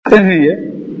ہیں یہ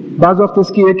بعض وقت اس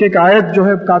کی ایک ایک آیت جو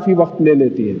ہے کافی وقت لے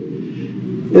لیتی ہے.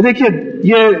 یہ دیکھیے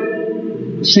یہ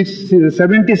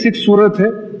 76 سورت ہے,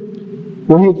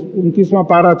 وہی 29واں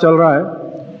پارہ چل رہا ہے.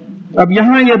 اب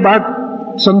یہاں یہ بات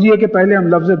سمجھیے کہ پہلے ہم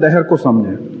لفظ دہر کو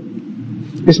سمجھیں,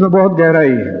 اس میں بہت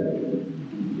گہرائی ہے.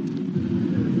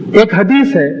 ایک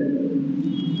حدیث ہے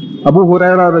ابو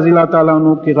ہریرہ رضی اللہ تعالیٰ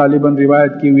عنہ کی غالباً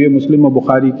روایت کی ہوئی, مسلم و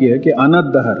بخاری کی ہے کہ انا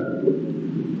الدہر,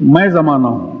 میں زمانہ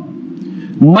ہوں,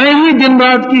 میں ہی دن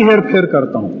رات کی ہیر پھیر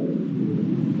کرتا ہوں.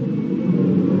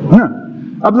 ہاں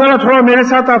اب ذرا تھوڑا میرے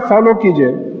ساتھ آپ فالو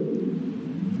کیجئے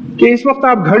کہ اس وقت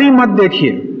آپ گھڑی مت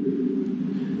دیکھیے,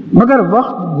 مگر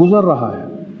وقت گزر رہا ہے,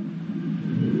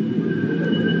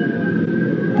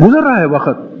 گزر رہا ہے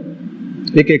وقت,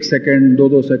 ایک ایک سیکنڈ,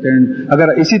 دو سیکنڈ. اگر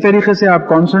اسی طریقے سے آپ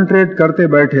کانسنٹریٹ کرتے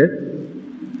بیٹھے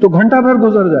تو گھنٹہ بھر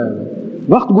گزر جائے گا.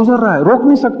 وقت گزر رہا ہے, روک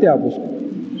نہیں سکتے آپ اس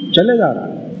کو, چلے جا رہا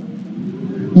ہے.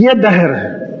 یہ دہر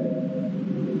ہے.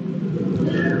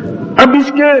 اب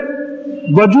اس کے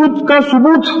وجود کا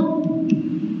ثبوت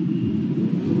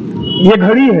یہ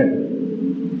گھڑی ہے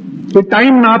کہ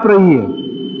ٹائم ناپ رہی ہے.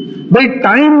 بھئی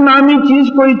ٹائم نامی چیز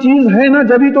کوئی چیز ہے نا,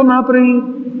 جبھی تو ناپ رہی ہے.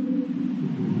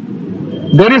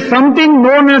 There is something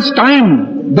known as time,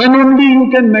 then only you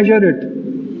can measure it.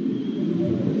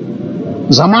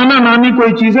 زمانہ نامی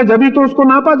کوئی چیز ہے, جبھی تو اس کو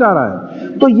ناپا جا رہا ہے.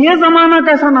 تو یہ زمانہ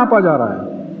کیسا ناپا جا رہا ہے؟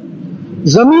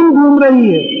 زمین گھوم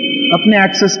رہی ہے اپنے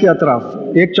ایکسس کے اطراف,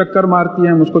 ایک چکر مارتی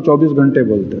ہے, ہم اس کو 24 گھنٹے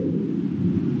بولتے ہیں.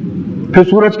 پھر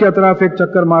سورج کے اطراف ایک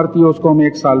چکر مارتی ہے, اس کو ہم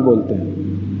 1 سال بولتے ہیں.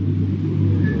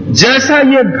 جیسا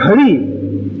یہ گھڑی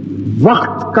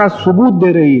وقت کا ثبوت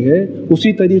دے رہی ہے,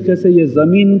 اسی طریقے سے یہ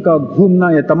زمین کا گھومنا,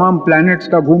 یہ تمام پلانٹس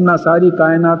کا گھومنا, ساری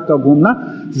کائنات کا گھومنا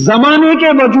زمانے کے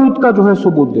وجود کا جو ہے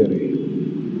ثبوت دے رہی ہے.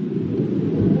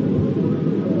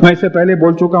 میں اس سے پہلے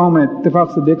بول چکا ہوں, میں اتفاق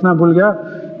سے دیکھنا بھول گیا,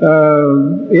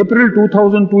 اپریل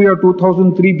 2002 یا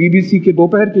 2003 بی بی سی کے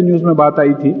دوپہر کی نیوز میں بات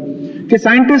آئی تھی کہ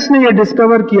سائنٹسٹ نے یہ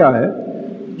ڈسکور کیا ہے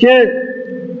کہ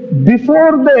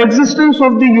before the existence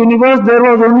of the universe there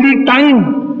was only time.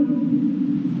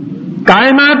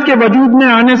 کائنات کے وجود میں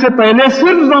آنے سے پہلے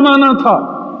صرف زمانہ تھا.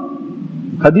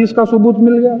 حدیث کا ثبوت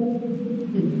مل گیا,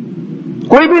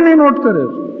 کوئی بھی نہیں نوٹ کرے.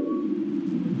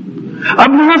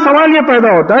 اب یہاں سوال یہ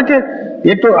پیدا ہوتا ہے کہ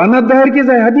ایک تو انا الدہر کی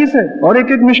حدیث ہے اور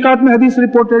ایک مشکات میں حدیث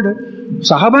رپورٹڈ ہے.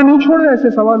 صحابہ نہیں چھوڑے ایسے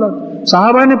سوالات.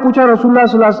 صحابہ نے پوچھا رسول اللہ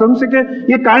صلی اللہ علیہ وسلم سے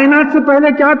کہ یہ کائنات سے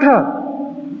پہلے کیا تھا؟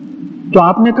 تو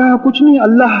آپ نے کہا کچھ نہیں,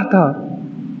 اللہ تھا,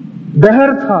 دہر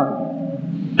تھا,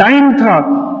 ٹائم تھا.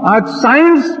 آج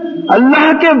سائنس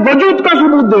اللہ کے وجود کا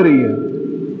ثبوت دے رہی ہے,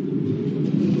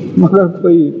 مگر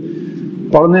کوئی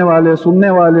پڑھنے والے, سننے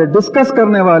والے, ڈسکس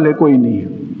کرنے والے کوئی نہیں ہے.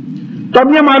 تو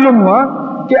اب یہ معلوم ہوا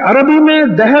کہ عربی میں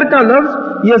دہر کا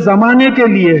لفظ یہ زمانے کے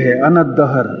لیے ہے. انا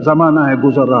الدہر, زمانہ ہے,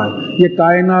 گزر رہا ہے. یہ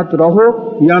کائنات رہو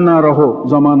یا نہ رہو,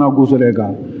 زمانہ گزرے گا.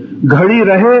 گھڑی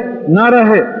رہے نہ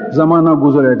رہے, زمانہ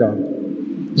گزرے گا.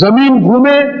 زمین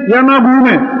گھومے یا نہ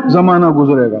گھومے, زمانہ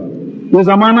گزرے گا. یہ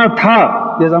زمانہ تھا,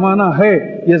 یہ زمانہ ہے,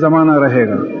 یہ زمانہ رہے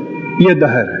گا. یہ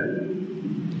دہر ہے.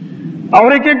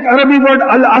 اور ایک عربی ورڈ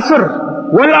العصر,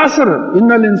 والعصر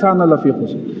ان الانسان لفی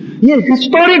خسر. یہ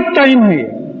ہسٹورک ٹائم ہے. یہ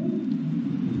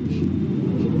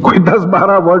کوئی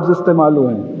 10-12 ورڈز استعمال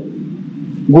ہوئے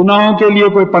ہیں, گناہوں کے لیے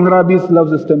کوئی 15-20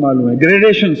 لفظ استعمال ہوئے ہیں.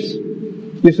 گریڈیشنز,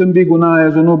 اسم بھی گناہ ہے,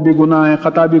 ذنوب بھی گناہ ہے,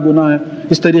 خطا بھی گناہ ہے,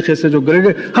 اس طریقے سے جو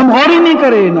ہم غور ہی نہیں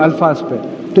کرے ان الفاظ پہ.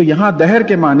 تو یہاں دہر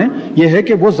کے معنی یہ ہے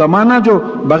کہ وہ زمانہ جو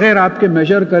بغیر آپ کے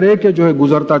میجر کرے کہ جو ہے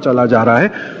گزرتا چلا جا رہا ہے.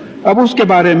 اب اس کے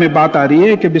بارے میں بات آ رہی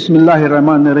ہے کہ بسم اللہ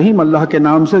الرحمن الرحیم, اللہ کے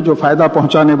نام سے جو فائدہ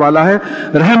پہنچانے والا ہے,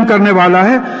 رحم کرنے والا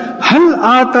ہے. هل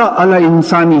آتا علی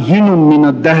انسانی حین من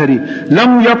الدہر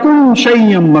لم یکن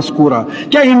شیئا مذکورا.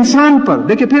 کیا انسان پر,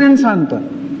 دیکھیں پھر انسان پر,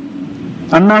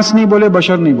 الناس نہیں بولے,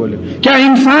 بشر نہیں بولے, کیا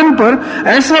انسان پر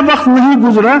ایسا وقت نہیں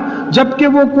گزرا جبکہ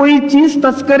وہ کوئی چیز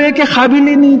تذکرے کے قابل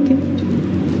ہی نہیں تھی.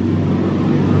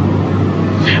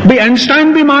 بھئی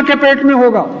اینسٹائن بھی ماں کے پیٹ میں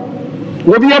ہوگا,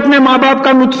 وہ بھی اپنے ماں باپ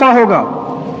کا نطفہ ہوگا,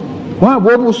 ہاں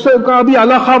وہ اس سے کا بھی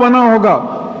علاقہ بنا ہوگا,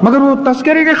 مگر وہ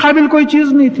تذکرے کے قابل کوئی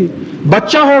چیز نہیں تھی.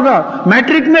 بچہ ہوگا,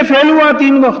 میٹرک میں فیل ہوا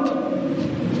 3 وقت,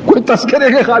 کوئی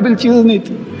تذکرے کے قابل چیز نہیں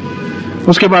تھی.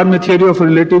 اس کے بعد میں تھیوری آف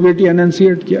ریلیٹیوٹی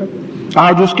اننسیٹ کیا.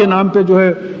 آج اس کے نام پہ جو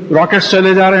ہے راکٹس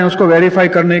چلے جا رہے ہیں اس کو ویریفائی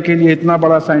کرنے کے لیے, اتنا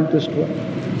بڑا سائنٹسٹ ہوا.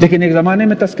 لیکن ایک زمانے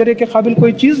میں تذکرے کے قابل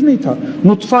کوئی چیز نہیں تھا,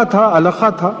 نطفہ تھا, علقہ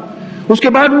تھا. اس کے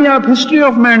بعد میں آپ ہسٹری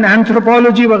آف مین,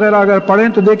 اینتھروپولوجی وغیرہ اگر پڑھیں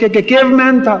تو دیکھیں کہ کیو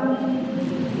مین تھا.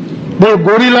 وہ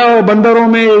گوریلا اور بندروں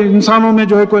میں, انسانوں میں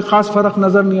جو ہے کوئی خاص فرق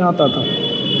نظر نہیں آتا تھا.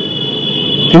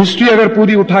 ہسٹری اگر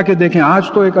پوری اٹھا کے دیکھیں,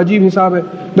 آج تو ایک عجیب حساب ہے,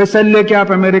 بے سیل لے کے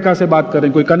آپ امریکہ سے بات کریں,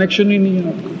 کوئی کنیکشن ہی نہیں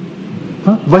ہے آپ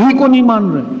کا, وہی کو نہیں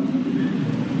مان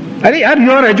رہے. ارے یار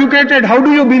you are educated, how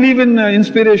do you believe in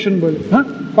inspiration بولے, ہاں,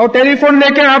 اور ٹیلی فون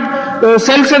لے کے آپ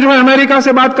سیل سے جو ہے امریکہ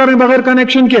سے بات کر رہے ہیں بغیر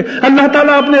کنیکشن کے. اللہ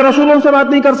تعالیٰ اپنے رسولوں سے بات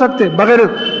نہیں کر سکتے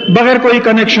بغیر کوئی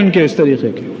کنیکشن کے, اس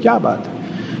طریقے کے. کیا بات ہے,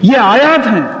 یہ آیات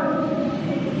ہیں.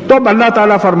 تو اب اللہ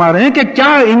تعالیٰ فرما رہے ہیں کہ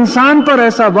کیا انسان پر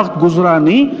ایسا وقت گزرا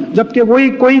نہیں جبکہ وہی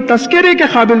کوئی تذکرے کے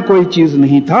قابل کوئی چیز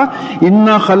نہیں تھا.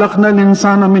 انا خلقنا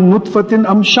الانسان من نطفۃ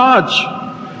امشاج,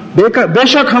 بے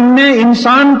شک ہم نے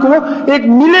انسان کو ایک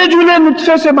ملے جلے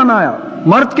نطفے سے بنایا,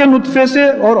 مرد کے نطفے سے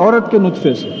اور عورت کے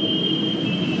نطفے سے.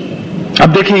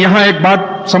 اب دیکھیں یہاں ایک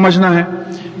بات سمجھنا ہے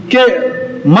کہ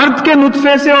مرد کے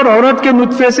نطفے سے اور عورت کے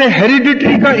نطفے سے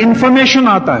ہیریڈیٹری کا انفارمیشن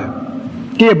آتا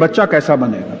ہے کہ یہ بچہ کیسا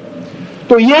بنے گا.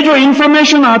 تو یہ جو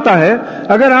انفارمیشن آتا ہے,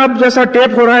 اگر آپ جیسا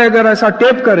ٹیپ ہو رہا ہے اگر ایسا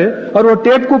ٹیپ کرے اور وہ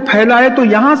ٹیپ کو پھیلائے تو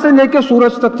یہاں سے لے کے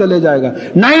سورج تک چلے جائے گا.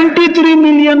 93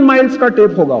 ملین مائلز کا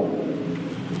ٹیپ ہوگا وہ.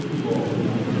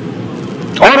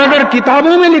 اور اگر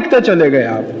کتابوں میں لکھتے چلے گئے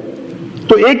آپ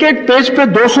تو ایک ایک پیج پہ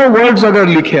 200 ورڈز اگر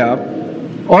لکھے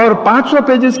آپ اور 500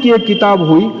 پیجز کی ایک کتاب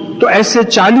ہوئی تو ایسے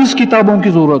 40 کتابوں کی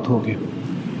ضرورت ہوگی.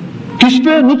 کس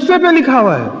پہ؟ نطفے پہ لکھا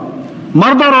ہوا ہے,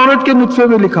 مرد اور عورت کے نطفے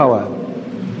پہ لکھا ہوا ہے.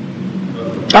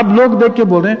 اب لوگ دیکھ کے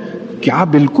بول رہے ہیں کیا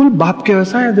بالکل باپ کے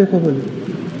ویسا ہے, دیکھو بولے,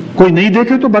 کوئی نہیں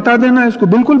دیکھے تو بتا دینا اس کو,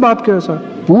 بالکل باپ کے ویسا,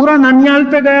 پورا ننیال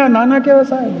پہ گیا نانا کے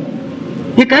ویسا ہے.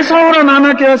 یہ کیسا ہو رہا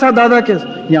نانا کے ویسا دادا کے ویسا؟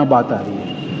 یہاں بات آ رہی ہے.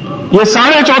 یہ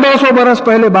 1450 برس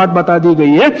پہلے بات بتا دی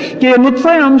گئی ہے کہ یہ نطفہ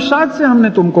امشاج سے ہم نے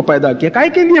تم کو پیدا کیا. کائے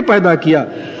کے لیے پیدا کیا؟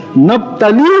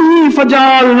 نبتلیہ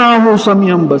فجعلناہ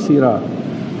سمیعا بصیرا,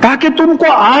 تاکہ تم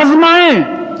کو آزمائیں,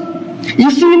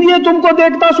 اسی لیے تم کو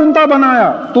دیکھتا سنتا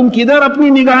بنایا. تم کدھر اپنی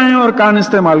نگاہیں اور کان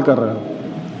استعمال کر رہے ہو؟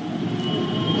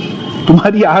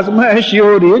 تمہاری آزمائش یہ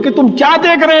ہو رہی ہے کہ تم کیا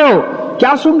دیکھ رہے ہو,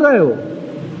 کیا سن رہے ہو.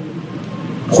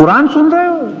 قرآن سن رہے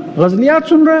ہو, غزلیات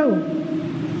سن رہے ہو,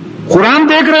 قرآن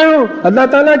دیکھ رہے ہو, اللہ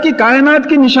تعالیٰ کی کائنات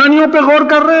کی نشانیوں پہ غور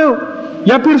کر رہے ہو,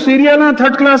 یا پھر سیریل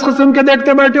 3rd کلاس قسم کے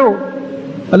دیکھتے بیٹھے ہو.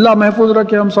 اللہ محفوظ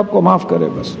رکھے, ہم سب کو معاف کرے.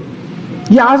 بس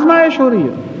یہ آزمائش ہو رہی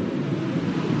ہے.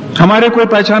 ہمارے کوئی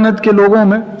پہچانت کے لوگوں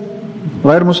میں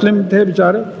غیر مسلم تھے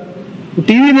بیچارے,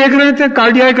 ٹی وی دیکھ رہے تھے,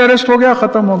 کارڈیاک اریسٹ ہو گیا,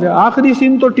 ختم ہو گیا. آخری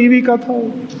سین تو ٹی وی کا تھا.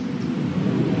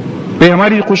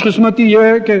 ہماری خوش قسمتی یہ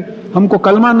ہے کہ ہم کو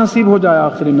کلمہ نصیب ہو جائے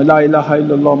آخری میں, لا الہ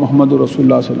الا اللہ محمد رسول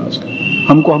اللہ صلی اللہ علیہ وسلم.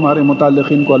 ہم کو ہمارے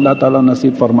متعلقین کو اللہ تعالیٰ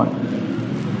نصیب فرمائے.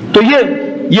 تو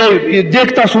یہ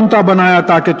دیکھتا سنتا بنایا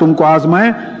تاکہ تم کو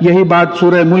آزمائے. یہی بات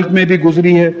سورہ ملک میں بھی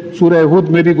گزری ہے, سورہ ہود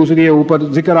میں بھی گزری ہے, اوپر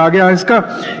ذکر آ گیا اس کا.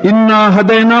 انا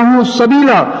ہدیناہ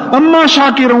السبیلا اما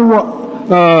شاکرا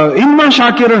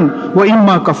و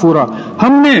اما کفورا.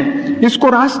 ہم نے اس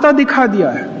کو راستہ دکھا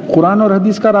دیا ہے, قرآن اور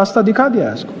حدیث کا راستہ دکھا دیا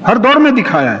ہے, اس کو ہر دور میں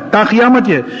دکھایا ہے تا قیامت.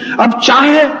 یہ اب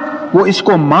چاہے وہ اس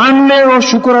کو مان لے اور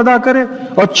شکر ادا کرے,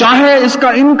 اور چاہے اس کا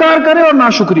انکار کرے اور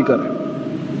ناشکری کرے.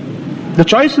 The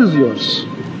choice is yours.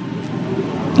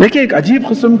 دیکھیں ایک عجیب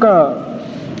قسم کا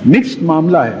مکسڈ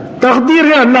معاملہ ہے. تقدیر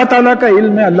ہے, اللہ تعالیٰ کا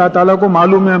علم ہے, اللہ تعالیٰ کو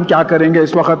معلوم ہے ہم کیا کریں گے.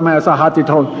 اس وقت میں ایسا ہاتھ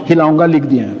ہلاؤں گا, لکھ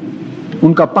دیا ہے.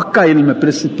 ان کا پکا علم ہے,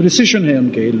 پریسیشن ہے ان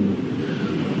کے علم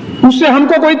میں, اس سے ہم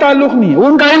کو کوئی تعلق نہیں ہے.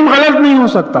 ان کا علم غلط نہیں ہو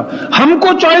سکتا, ہم کو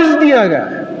چوائس دیا گیا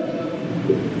ہے.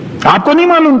 آپ کو نہیں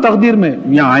معلوم تقدیر میں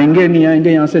یہاں آئیں گے نہیں آئیں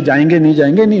گے, یہاں سے جائیں گے نہیں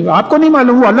جائیں گے, نہیں آپ کو نہیں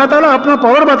معلوم. وہ اللہ تعالیٰ اپنا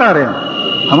پاور بتا رہے ہیں,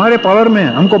 ہمارے پاور میں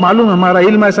ہم کو معلوم ہے, ہمارا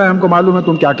علم ایسا ہے, ہم کو معلوم ہے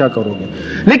تم کیا کیا کرو گے.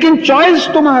 لیکن چوائس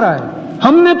تمہارا ہے.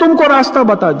 ہم نے تم کو راستہ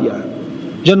بتا دیا ہے,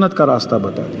 جنت کا راستہ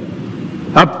بتا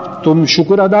دیا. اب تم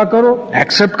شکر ادا کرو,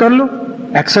 ایکسپٹ کر لو,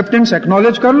 ایکسپٹنس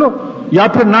ایکنالج کر لو, یا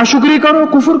پھر ناشکری کرو,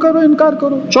 کفر کرو, انکار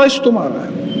کرو. چوائس تمہارا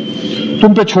ہے,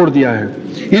 تم پہ چھوڑ دیا ہے.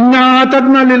 انا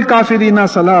اعتدنا للکافرین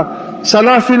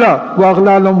سلاسلا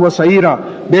واغلالا وسعیرا.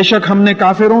 بے شک ہم نے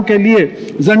کافروں کے لیے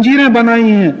زنجیریں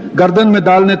بنائی ہیں, گردن میں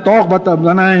ڈالنے طوق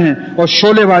بنائے ہیں, اور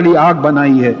شعلے والی آگ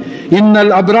بنائی ہے. ان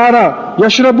الابرار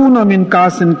یشربون من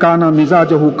کاس کان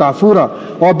مزاجہ کافورا.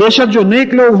 اور بے شک جو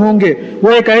نیک لوگ ہوں گے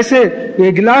وہ ایک ایسے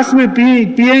گلاس میں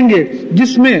پیئیں گے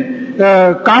جس میں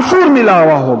کافور ملا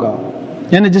ہوا ہوگا,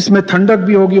 یعنی جس میں ٹھنڈک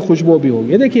بھی ہوگی, خوشبو بھی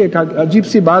ہوگی. دیکھیے ایک عجیب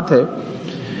سی بات ہے,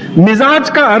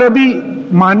 مزاج کا عربی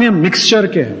معنی مکسچر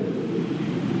کے ہیں.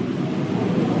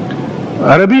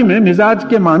 عربی میں مزاج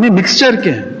کے معنی مکسچر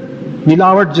کے ہیں,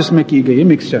 ملاوٹ جس میں کی گئی ہے,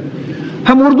 مکسچر.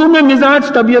 ہم اردو میں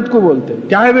مزاج طبیعت کو بولتے ہیں.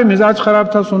 کیا ہے وہ مزاج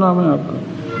خراب تھا, سنا میں آپ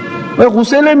کا,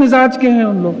 غصیلے مزاج کے ہیں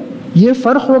ان لوگ. یہ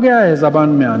فرق ہو گیا ہے زبان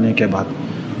میں آنے کے بعد.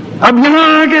 اب یہاں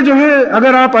آ کے جو ہے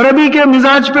اگر آپ عربی کے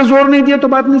مزاج پہ زور نہیں دیے تو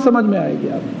بات نہیں سمجھ میں آئے گی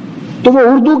آپ, تو وہ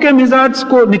اردو کے مزاج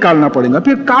کو نکالنا پڑے گا.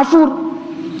 پھر کافور,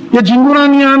 یہ جھنگورا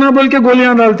نہیں آنا بول کے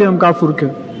گولیاں ڈالتے ہیں ہم کافور کے.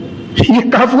 یہ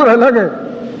کافور الگ ہے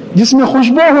جس میں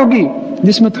خوشبو ہوگی,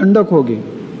 جس میں ٹھنڈک ہوگی.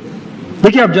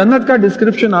 دیکھیے اب جنت کا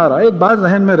ڈسکرپشن آ رہا ہے. ایک بات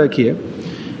ذہن میں رکھیے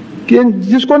کہ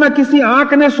جس کو نہ کسی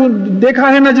آنکھ نے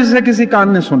دیکھا ہے نہ جسے کسی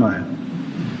کان نے سنا ہے.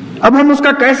 اب ہم اس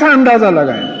کا کیسا اندازہ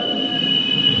لگائیں؟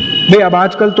 بھئی اب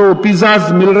آج کل تو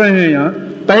پیزاز مل رہے ہیں یہاں،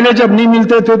 پہلے جب نہیں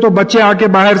ملتے تھے تو بچے آ کے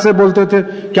باہر سے بولتے تھے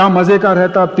کیا مزے کا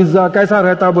رہتا پیزا، کیسا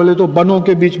رہتا، بولے تو بنوں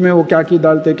کے بیچ میں وہ کیا کی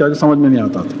ڈالتے، کیا سمجھ میں نہیں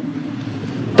آتا تھا،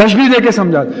 تشبیہ دے کے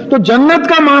سمجھا. تو جنت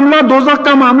کا معاملہ، دوزخ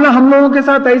کا معاملہ ہم لوگوں کے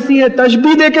ساتھ ایسی ہے،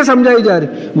 تشبیہ دے کے سمجھائی جا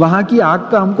رہی. وہاں کی آگ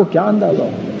کا ہم کو کیا اندازہ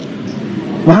ہوگا،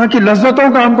 وہاں کی لذتوں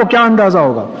کا ہم کو کیا اندازہ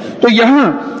ہوگا. تو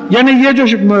یہاں یعنی یہ جو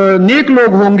نیک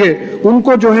لوگ ہوں گے ان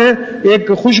کو جو ہے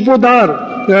ایک خوشبودار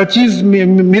چیز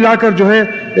ملا کر جو ہے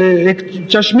ایک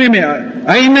چشمے میں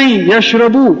عینی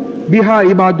یشربو بہا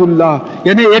عباد اللہ،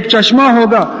 یعنی ایک چشمہ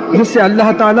ہوگا جس سے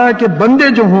اللہ تعالیٰ کے بندے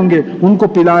جو ہوں گے ان کو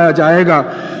پلایا جائے گا.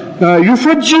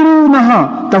 یفجرونہا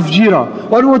تفجیرا،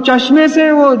 اور وہ چشمے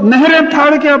سے وہ نہریں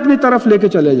پھاڑ کے اپنی طرف لے کے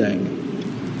چلے جائیں گے.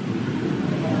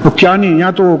 تو کیا نہیں،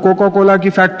 یہاں تو کوکا کولا کی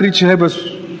فیکٹری ہے، بس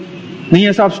نہیں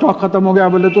ہے صاحب سٹاک ختم ہو گیا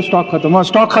بولے تو سٹاک ختم ہوا،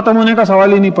 سٹاک ختم ہونے کا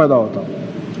سوال ہی نہیں پیدا ہوتا.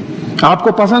 آپ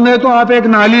کو پسند ہے تو آپ ایک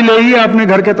نالی لے ہی اپنے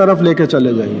گھر کے طرف لے کے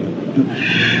چلے جائیے.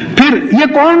 پھر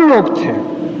یہ کون لوگ تھے؟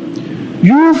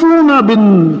 یوفون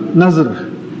بالنذر،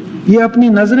 یہ اپنی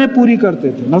نظریں پوری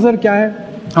کرتے تھے. نظر کیا ہے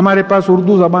ہمارے پاس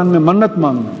اردو زبان میں؟ منت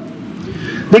مانگنا.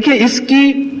 دیکھیے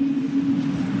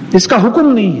اس کا حکم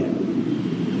نہیں ہے،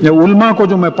 یہ علماء کو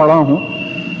جو میں پڑھا ہوں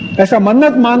ایسا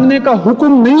منت مانگنے کا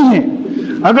حکم نہیں ہے.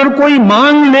 اگر کوئی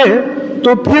مانگ لے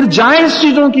تو پھر جائز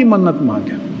چیزوں کی منت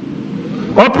مانگے،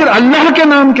 اور پھر اللہ کے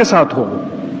نام کے ساتھ ہو،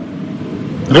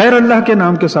 غیر اللہ کے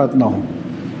نام کے ساتھ نہ ہو.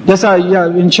 جیسا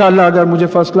انشاءاللہ اگر مجھے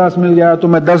فرسٹ کلاس مل گیا تو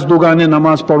میں 10 دوگانے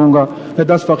نماز پڑھوں گا، میں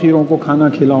 10 فقیروں کو کھانا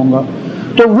کھلاؤں گا.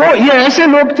 تو وہ یہ ایسے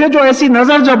لوگ تھے جو ایسی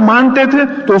نظر جب مانتے تھے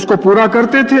تو اس کو پورا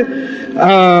کرتے تھے.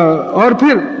 اور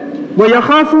پھر وہ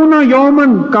یخافون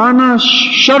یومن کانا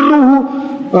شرہ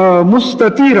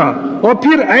مستطیرا، اور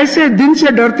پھر ایسے دن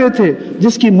سے ڈرتے تھے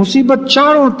جس کی مصیبت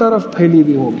چاروں طرف پھیلی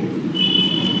ہوئی ہوگی.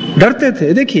 ڈرتے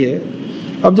تھے. دیکھیے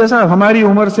اب جیسا ہماری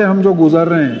عمر سے ہم جو گزر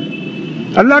رہے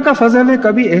ہیں، اللہ کا فضل ہے،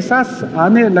 کبھی احساس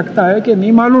آنے لگتا ہے کہ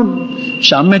نہیں معلوم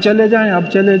شام میں چلے جائیں،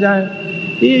 اب چلے جائیں،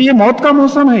 یہ موت کا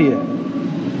موسم ہے.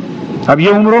 یہ اب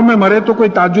یہ عمروں میں مرے تو کوئی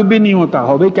تعجب بھی نہیں ہوتا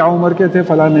ہو بھائی کیا عمر کے تھے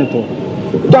فلانے.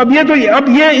 تو اب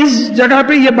یہ اس جگہ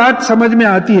پہ یہ بات سمجھ میں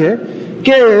آتی ہے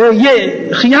کہ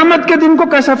یہ قیامت کے دن کو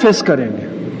کیسا فیس کریں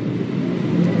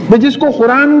گے. جس کو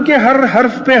قرآن کے ہر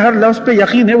حرف پہ ہر لفظ پہ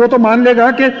یقین ہے وہ تو مان لے گا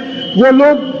کہ وہ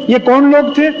لوگ، یہ کون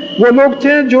لوگ تھے؟ وہ لوگ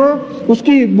تھے جو اس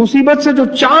کی مصیبت سے جو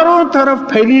چاروں طرف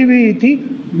پھیلی ہوئی تھی،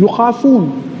 یخافون،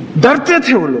 ڈرتے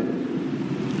تھے وہ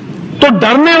لوگ. تو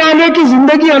ڈرنے والے کی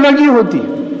زندگی الگ ہی ہوتی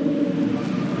ہے،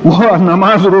 وہ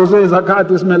نماز روزے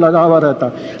زکوٰۃ اس میں لگا ہوا رہتا.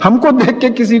 ہم کو دیکھ کے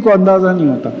کسی کو اندازہ نہیں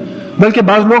ہوتا، بلکہ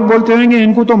بعض لوگ بولتے ہیں کہ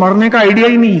ان کو تو مرنے کا آئیڈیا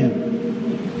ہی نہیں ہے،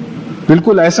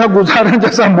 بالکل ایسا گزارا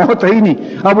جیسا موت ہے ہی نہیں.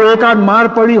 اب وہ ایک آدھ مار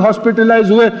پڑی،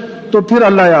 ہاسپٹلائز ہوئے تو پھر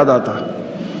اللہ یاد آتا.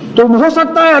 تو ہو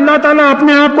سکتا ہے اللہ تعالیٰ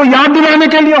اپنے آپ کو یاد دلانے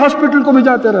کے لیے ہاسپٹل کو بھی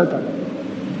جاتے رہتا،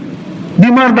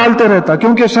 بیمار ڈالتے رہتا،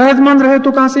 کیونکہ صحت مند رہے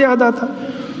تو کہاں سے یاد آتا.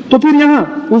 تو پھر یہاں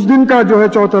اس دن کا جو ہے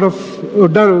چوطرف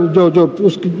ڈر، جو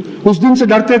اس دن سے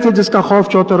ڈرتے تھے جس کا خوف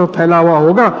چوطرف پھیلا ہوا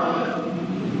ہوگا.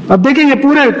 اب دیکھیں یہ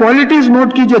پورے کوالٹیز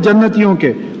نوٹ کیجئے جنتیوں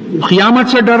کے. قیامت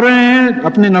سے ڈر رہے ہیں،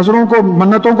 اپنے نظروں کو،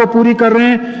 منتوں کو پوری کر رہے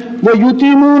ہیں. وہ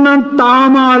یتیمون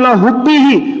الطعام علی حبہ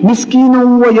مسکینا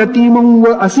و یتیما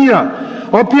و اسیرا،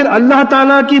 اور پھر اللہ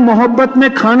تعالیٰ کی محبت میں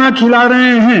کھانا کھلا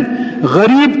رہے ہیں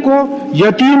غریب کو،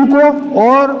 یتیم کو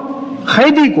اور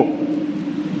قیدی کو.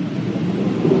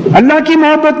 اللہ کی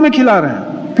محبت میں کھلا رہے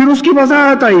ہیں. پھر اس کی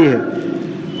وضاحت آئی ہے.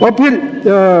 اور پھر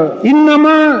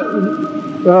انما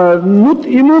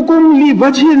نطعمکم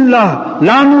لوجہ اللہ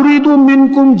لا نرید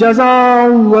منکم جزاء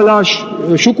ولا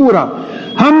شکورا،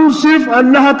 ہم صرف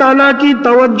اللہ تعالیٰ کی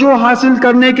توجہ حاصل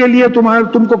کرنے کے لیے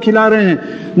تم کو کھلا رہے ہیں،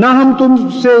 نہ ہم تم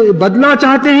سے بدلہ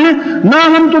چاہتے ہیں، نہ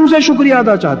ہم تم سے شکریہ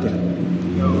ادا چاہتے ہیں.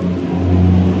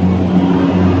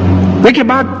 دیکھیے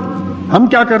بات ہم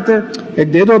کیا کرتے ہیں،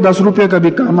 ایک دے دو 10 روپے،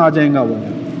 کبھی کام آ جائیں گا. وہ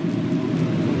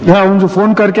یہاں ان سے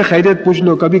فون کر کے خیریت پوچھ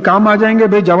لو، کبھی کام آ جائیں گے.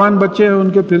 بھائی جوان بچے ہیں ان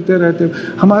کے پھرتے رہتے،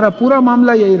 ہمارا پورا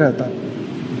معاملہ یہی رہتا.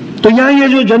 تو یہاں یہ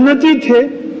جو جنتی تھے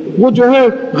وہ جو ہے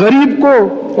غریب کو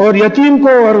اور یتیم کو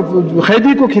اور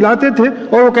قیدی کو کھلاتے تھے،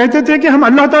 اور وہ کہتے تھے کہ ہم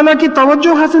اللہ تعالیٰ کی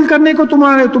توجہ حاصل کرنے کو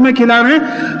تمہیں کھلا رہے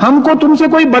ہیں، ہم کو تم سے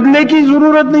کوئی بدلے کی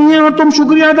ضرورت نہیں ہے، اور تم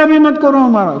شکریہ ادا بھی مت کرو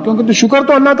ہمارا، کیونکہ تو شکر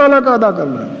تو اللہ تعالیٰ کا ادا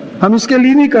کرنا ہے، ہم اس کے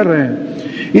لیے نہیں کر رہے ہیں.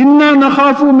 انا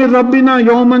نخاف من ربنا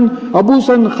یوما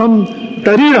عبوسا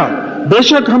قمطریرا، بے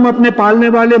شک ہم اپنے پالنے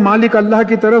والے مالک اللہ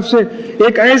کی طرف سے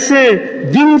ایک ایسے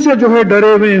دن سے جو ہے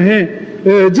ڈرے ہوئے ہیں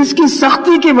جس کی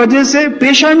سختی کی وجہ سے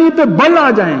پیشانی پہ بل آ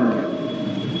جائیں گے.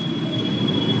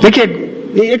 دیکھیے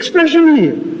یہ ایکسپریشن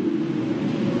ہے.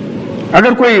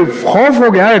 اگر کوئی خوف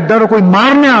ہو گیا، ایک ڈر، کوئی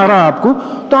مارنے آ رہا آپ کو،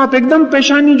 تو آپ ایک دم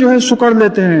پیشانی جو ہے سکڑ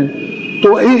لیتے ہیں، تو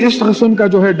اس قسم کا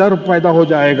جو ہے ڈر پیدا ہو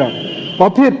جائے گا. اور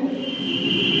پھر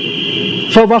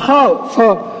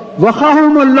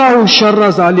وَقَاهُمُ اللَّهُ شَرَّ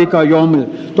ذَلِكَ يَوْمٍ،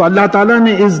 تو اللہ تعالیٰ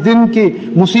نے اس دن کی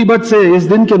مصیبت سے، اس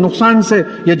دن کے نقصان سے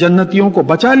یہ جنتیوں کو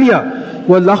بچا لیا.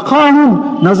 وَلَقَاهُمْ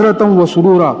نَظْرَةً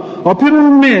وَسُرُورًا، اور پھر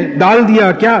ان میں ڈال دیا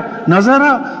کیا؟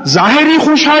 نظرہ، ظاہری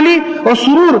خوشحالی، اور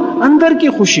سرور، اندر کی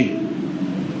خوشی.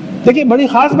 دیکھیں بڑی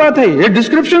خاص بات ہے، یہ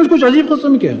ڈسکرپشن کچھ عجیب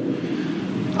قسم کے ہیں.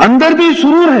 اندر بھی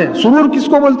سرور ہے. سرور کس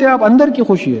کو بولتے ہیں آپ؟ اندر کی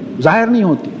خوشی ہے، ظاہر نہیں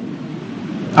ہوتی.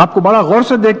 آپ کو بڑا غور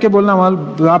سے دیکھ کے بولنا،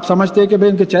 آپ سمجھتے ہیں کہ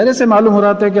ان کے چہرے سے معلوم ہو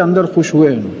رہا ہے کہ اندر خوش ہوئے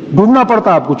ہیں، ڈھونڈنا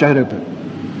پڑتا آپ کو چہرے پہ.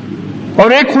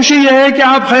 اور ایک خوشی یہ ہے کہ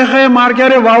آپ خے مار کے،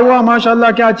 ارے واہ واہ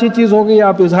ماشاءاللہ کیا اچھی چیز ہو گئی،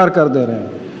 آپ اظہار کر دے رہے ہیں.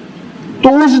 تو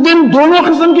اس دن دونوں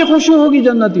قسم کی خوشی ہوگی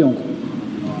جنتیوں کو،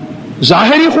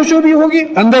 ظاہری خوشی بھی ہوگی،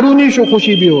 اندرونی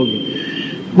خوشی بھی ہوگی.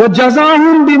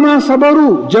 وَجَزَاهُمْ بِمَا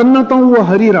صَبَرُوا جَنَّةً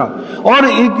وَحَرِيرًا، اور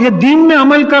یہ دین میں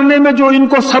عمل کرنے میں جو ان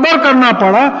کو صبر کرنا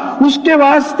پڑا، اس کے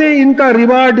واسطے ان کا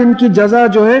ریوارڈ، ان کی جزا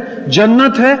جو ہے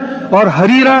جنت ہے. اور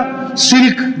حریرہ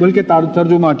سلک بلکہ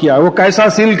ترجمہ کیا. وہ کیسا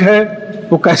سلک ہے،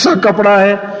 وہ کیسا کپڑا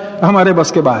ہے، ہمارے بس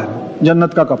کے باہر ہے،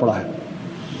 جنت کا کپڑا ہے.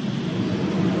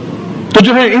 تو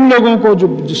جو ہے ان لوگوں کو جو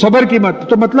صبر کی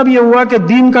تو مطلب یہ ہوا کہ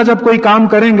دین کا جب کوئی کام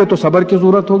کریں گے تو صبر کی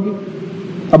ضرورت ہوگی.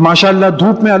 اب ماشاءاللہ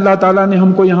دھوپ میں اللہ تعالیٰ نے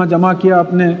ہم کو یہاں جمع کیا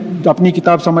اپنی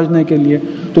کتاب سمجھنے کے لیے،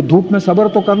 تو دھوپ میں صبر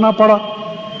تو کرنا پڑا.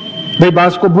 بھئی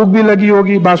بعض کو بھوک بھی لگی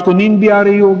ہوگی، بعض کو نیند بھی آ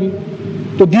رہی ہوگی.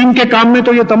 تو دین کے کام میں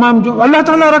تو یہ تمام جو اللہ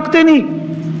تعالیٰ رکھتے نہیں،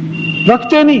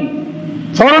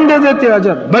 فوراً دے دیتے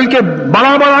اجر، بلکہ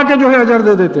بڑا کے جو ہے اجر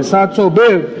دے دیتے، 700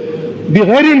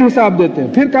 بغیر حساب دیتے.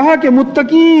 پھر کہا کہ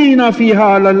متقین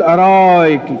فیہا علی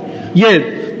الارائک، یہ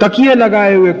تکیے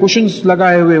لگائے ہوئے، کشنز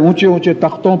لگائے ہوئے اونچے اونچے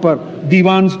تختوں پر،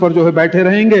 دیوانز پر جو ہے بیٹھے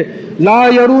رہیں گے. لا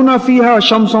یرون فیہا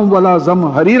شمسا ولا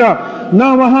زمہریرا، نہ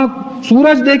وہاں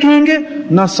سورج دیکھیں گے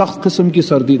نہ سخت قسم کی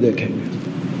سردی دیکھیں گے.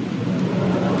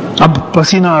 اب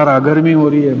پسینہ آ رہا، گرمی ہو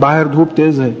رہی ہے، باہر دھوپ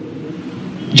تیز ہے،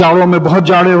 جاڑوں میں بہت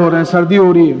جاڑے ہو رہے ہیں، سردی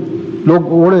ہو رہی ہے، لوگ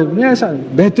اوڑے نہیں، ایسا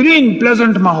بہترین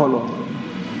پلیزنٹ ماحول ہوگا،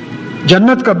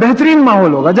 جنت کا بہترین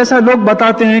ماحول ہوگا. جیسا لوگ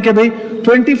بتاتے ہیں کہ بھئی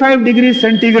 25 ڈگری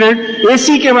سینٹی گریڈ اے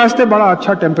سی کے واسطے بڑا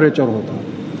اچھا ٹیمپریچر ہوتا ہے.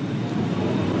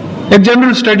 ایک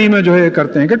جنرل سٹڈی میں جو ہے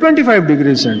کرتے ہیں کہ 25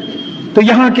 ڈگری سینٹ تو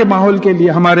یہاں کے ماحول کے لیے،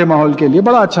 ہمارے ماحول کے لیے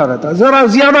بڑا اچھا رہتا ہے. ذرا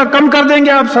زیادہ کم کر دیں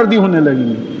گے آپ، سردی ہونے لگیں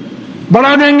گی،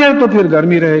 بڑھا دیں گے تو پھر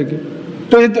گرمی رہے گی.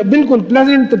 تو بالکل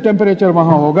پلیزنٹ ٹیمپریچر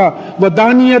وہاں ہوگا.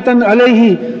 وَدَانِيَةً عَلَيْهِ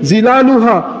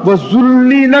ظِلَالُهَا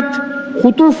وَذُلِّلَتْ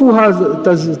خُطُوفُهَا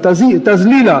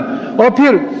تَذْلِيلًا، اور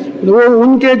پھر وہ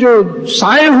ان کے جو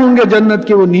سائے ہوں گے جنت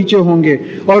کے، وہ نیچے ہوں گے،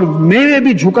 اور میوے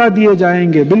بھی جھکا دیے جائیں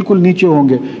گے، بالکل نیچے ہوں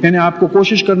گے. یعنی آپ کو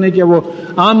کوشش کرنے کی، وہ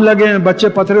آم لگے ہیں، بچے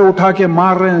پتھرے اٹھا کے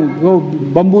مار رہے ہیں، وہ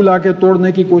بمبو لا کے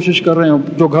توڑنے کی کوشش کر رہے ہیں،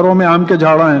 جو گھروں میں آم کے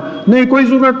جھاڑا ہیں، نہیں، کوئی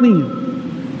ضرورت نہیں ہے.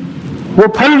 وہ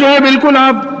پھل جو ہے بالکل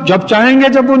آپ جب چاہیں گے،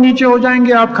 جب وہ نیچے ہو جائیں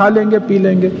گے، آپ کھا لیں گے، پی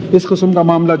لیں گے. اس قسم کا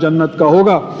معاملہ جنت کا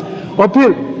ہوگا. اور پھر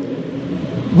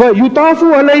وَيُطَافُ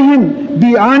عَلَيْهِمْ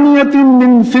بِآنِيَةٍ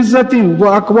مِّن فِضَّةٍ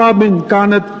وَأَكْوَابٍ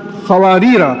كَانَتْ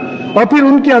قَوَارِيرًا، اور پھر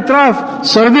ان کے اطراف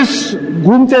سروس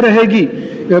گھومتے رہے گی،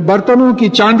 برتنوں کی،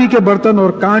 چاندی کے برتن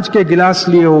اور کانچ کے گلاس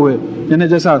لیے ہوئے. یعنی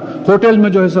جیسا ہوٹل میں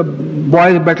جو ہے سب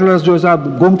بوائز بیٹلرز جو ہے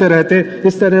گھومتے رہتے،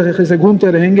 اس طرح سے گھومتے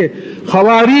رہیں گے.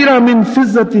 خواریر من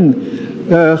فضة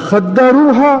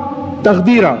خدروها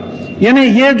تقدیرا، یعنی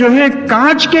یہ جو ہے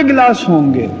کانچ کے گلاس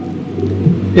ہوں گے،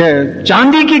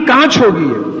 چاندی کی کانچ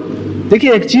ہوگی.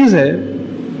 دیکھیے ایک چیز ہے،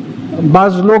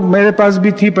 بعض لوگ، میرے پاس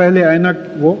بھی تھی پہلے اینک،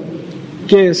 وہ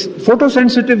کہ فوٹو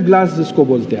سینسیٹیو گلاس جس کو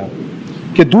بولتے ہیں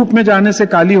آپ، کہ دھوپ میں جانے سے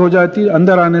کالی ہو جاتی،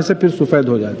 اندر آنے سے پھر سفید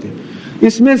ہو جاتی.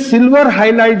 اس میں سلور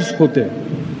ہائی لائٹس ہوتے ہیں،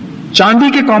 چاندی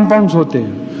کے کمپاؤنڈز ہوتے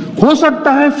ہیں. ہو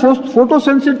سکتا ہے فوٹو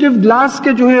سینسیٹیو گلاس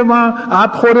کے جو ہے وہاں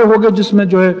آپ خورے ہوگے جس میں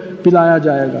جو ہے پلایا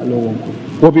جائے گا لوگوں کو،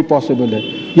 وہ بھی پاسبل ہے.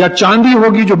 یا چاندی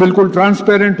ہوگی جو بالکل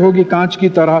ٹرانسپیرنٹ ہوگی کانچ کی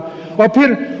طرح، اور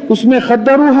پھر اس میں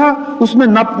خدروہا، اس میں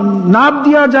ناپ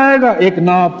دیا جائے گا، ایک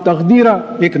ناپ تقدیرہ،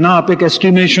 ایک ناپ، ایک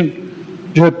ایسٹیمیشن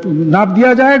جو ہے ناپ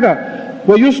دیا جائے گا.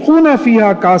 وَيُسْقُونَ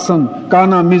فِيهَا كَاسًا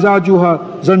كَانَ مِزَاجُهَا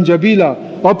زَنْجَبِيلًا،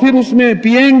 اور پھر اس میں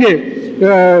پیئیں گے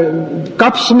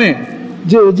کپس میں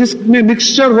جس میں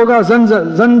مکسچر ہوگا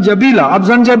زنجبیلا. اب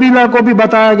زنجبیلا کو بھی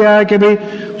بتایا گیا ہے کہ بھئی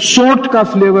سونٹ کا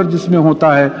فلیور جس میں ہوتا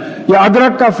ہے، یا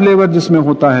ادرک کا فلیور جس میں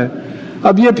ہوتا ہے.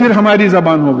 اب یہ پھر ہماری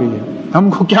زبان ہو گئی ہے، ہم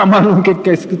کو کیا معلوم کہ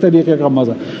کس طریقے کا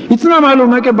مزہ. اتنا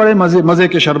معلوم ہے کہ بڑے مزے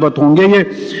کے شربت ہوں گے. یہ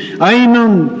عین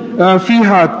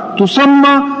فیہا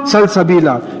تسمى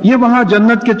سلسبیلا، یہ وہاں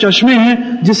جنت کے چشمے ہیں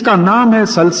جس کا نام ہے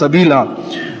سلسبیلا.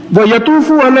 وَيَطُوفُ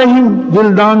عَلَيْهِمْ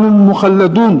وِلْدَانٌ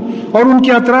مُخَلَّدُونَ، اور ان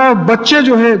کے اطراف بچے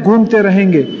جو ہے گھومتے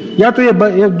رہیں گے. یا تو یہ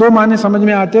دو معنی سمجھ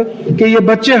میں آتے کہ یہ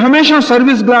بچے ہمیشہ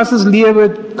سروس گلاسز لیے ہوئے،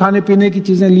 کھانے پینے کی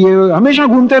چیزیں لیے ہوئے ہمیشہ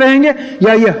گھومتے رہیں گے،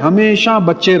 یا یہ ہمیشہ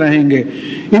بچے رہیں گے.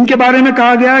 ان کے بارے میں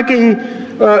کہا گیا کہ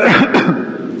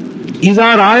اِذَا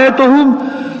رَأَيْتَهُمْ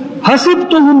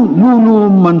حَسِبْتُهُمْ لُؤْلُؤًا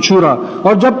مَنْثُورًا،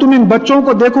 اور جب تم ان بچوں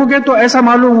کو دیکھو گے تو ایسا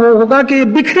معلوم ہوگا کہ یہ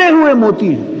بکھرے ہوئے موتی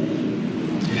ہیں.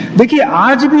 دیکھیے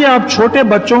آج بھی آپ چھوٹے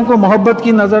بچوں کو محبت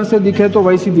کی نظر سے دکھے تو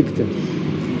ویسی دکھتے.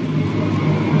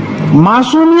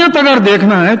 معصومیت اگر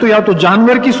دیکھنا ہے تو یا تو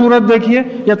جانور کی صورت دیکھیے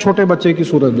یا چھوٹے بچے کی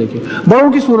صورت دیکھیے،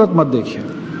 بڑوں کی صورت مت دیکھیے.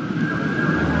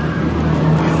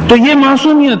 تو یہ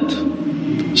معصومیت،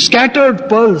 سکیٹرڈ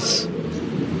پرلز،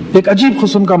 ایک عجیب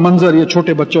قسم کا منظر یہ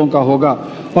چھوٹے بچوں کا ہوگا.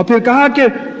 اور پھر کہا کہ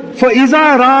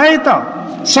فَإِذَا رَأَيْتَ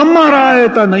ثَمَّ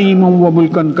رَأَيْتَ نَعِيمًا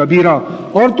وَمُلْكًا كَبِيرًا،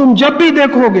 اور تم جب بھی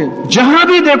دیکھو گے، جہاں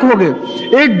بھی دیکھو گے،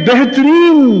 ایک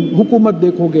بہترین حکومت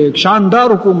دیکھو گے، ایک شاندار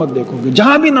حکومت دیکھو گے،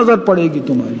 جہاں بھی نظر پڑے گی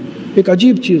تمہاری ایک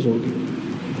عجیب چیز ہوگی.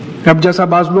 اب جیسا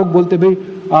بعض لوگ بولتے بھئی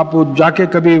آپ جا کے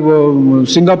کبھی وہ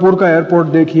سنگاپور کا ایئرپورٹ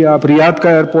دیکھیے، آپ ریاض کا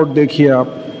ایئرپورٹ دیکھیے، آپ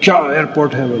کیا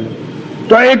ایئرپورٹ ہے بولے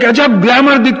تو ایک عجب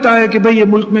گلیمر دکھتا ہے کہ بھئی یہ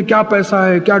ملک میں کیا پیسہ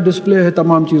ہے، کیا ڈسپلے ہے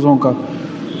تمام چیزوں کا.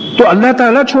 تو اللہ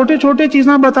تعالیٰ چھوٹے چھوٹے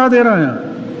چیزیں بتا دے رہے ہیں،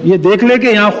 یہ دیکھ لے کہ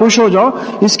یہاں خوش ہو جاؤ.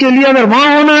 اس کے لیے اگر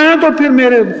وہاں ہونا ہے تو پھر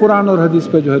میرے قرآن اور حدیث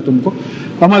پہ جو ہے تم کو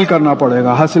عمل کرنا پڑے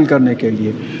گا حاصل کرنے کے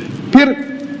لیے. پھر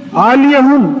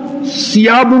عالیہم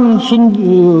ثیاب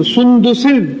سندس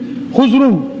خضر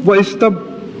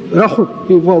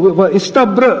واستبرق،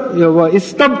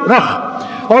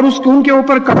 اور ان کے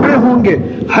اوپر کپڑے ہوں گے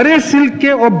ہرے سلک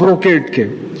کے اور بروکیٹ کے.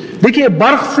 دیکھیے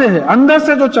برق سے ہے، اندر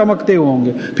سے تو چمکتے ہوں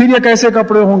گے، پھر یہ کیسے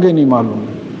کپڑے ہوں گے نہیں معلوم.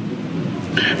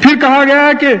 پھر کہا گیا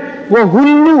ہے کہ وہ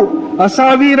ہلو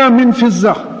اساویر من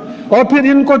فضہ، اور پھر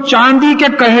ان کو چاندی کے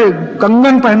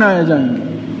کنگن پہنائے جائیں گے.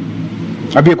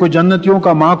 اب یہ کوئی جنتیوں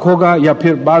کا ماک ہوگا یا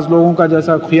پھر بعض لوگوں کا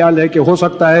جیسا خیال ہے کہ ہو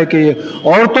سکتا ہے کہ یہ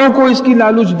عورتوں کو اس کی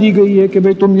لالچ دی گئی ہے کہ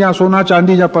بھئی تم یہاں سونا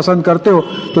چاندی جب پسند کرتے ہو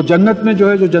تو جنت میں جو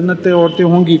ہے جو جنتی عورتیں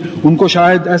ہوں گی ان کو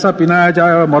شاید ایسا پنایا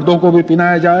جائے گا، مردوں کو بھی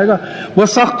پنایا جائے گا.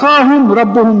 وَسَقَّاهُمْ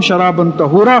رَبُّهُمْ شَرَابًا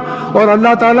طَهُورًا، اور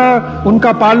اللہ تعالیٰ ان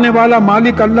کا پالنے والا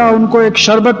مالک اللہ ان کو ایک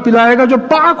شربت پلائے گا جو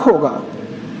پاک ہوگا.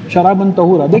 شرابًا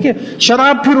طَهُورًا، دیکھیں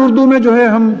شراب پھر اردو میں جو ہے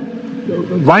ہم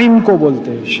وائن کو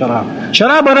بولتے ہیں.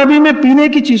 شراب عربی میں پینے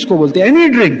کی چیز کو بولتے ہیں، اینی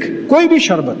ڈرنک، کوئی بھی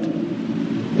شربت.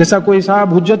 جیسا کوئی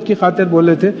صاحب حجت کی خاطر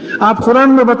بولے تھے آپ قرآن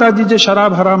میں بتا دیجئے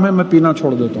شراب حرام ہے، میں پینا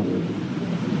چھوڑ دیتا ہوں.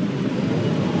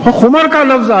 خمر کا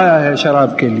لفظ آیا ہے شراب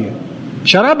کے لیے.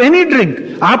 شراب اینی ڈرنک،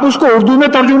 آپ اس کو اردو میں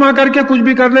ترجمہ کر کے کچھ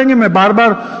بھی کر لیں گے. میں بار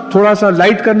بار تھوڑا سا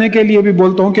لائٹ کرنے کے لیے بھی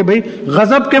بولتا ہوں کہ بھئی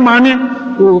غضب کے معنی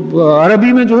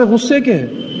عربی میں جو ہے غصے کے ہے.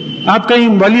 آپ کہیں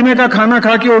ولیمے کا کھانا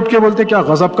کھا کے اٹھ کے بولتے کیا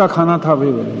غضب کا کھانا تھا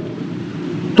بھائی،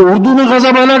 تو اردو میں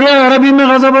غضب الگ ہے، عربی میں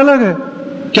غضب الگ ہے.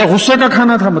 کیا غصے کا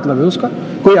کھانا تھا مطلب ہے اس کا.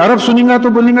 کوئی عرب سنیں گا تو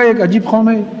بولیں گا ایک عجیب قوم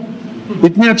ہے،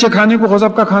 اتنے اچھے کھانے کو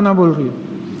غضب کا کھانا بول رہی ہے،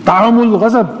 طعام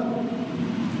الغضب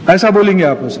ایسا بولیں گے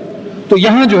آپ اسے. تو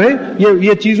یہاں جو ہے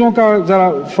یہ چیزوں کا ذرا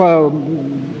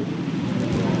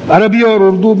عربی اور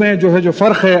اردو میں جو ہے جو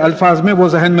فرق ہے الفاظ میں وہ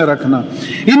ذہن میں رکھنا.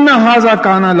 ان ھذا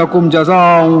کان لکم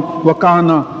جزاء وکان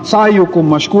سعیکم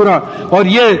مشکورا، اور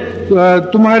یہ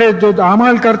تمہارے جو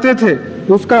اعمال کرتے تھے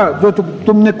اس کا جو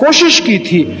تم نے کوشش کی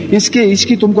تھی اس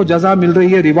کی تم کو جزا مل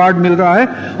رہی ہے، ریوارڈ مل رہا ہے،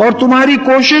 اور تمہاری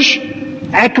کوشش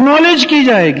ایکنالج کی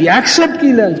جائے گی، ایکسپٹ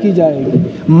کی جائے گی،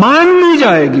 مان لی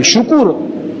جائے گی. شکر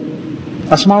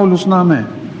اسماء الحسنی میں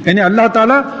یعنی اللہ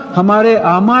تعالیٰ ہمارے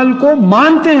اعمال کو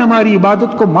مانتے ہیں، ہماری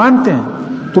عبادت کو مانتے ہیں.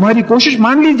 تمہاری کوشش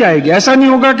مان لی جائے گی. ایسا نہیں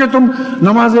ہوگا کہ تم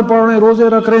نمازیں پڑھ رہے ہیں، روزے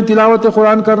رکھ رہے ہیں، تلاوت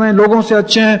قرآن کر رہے ہیں، لوگوں سے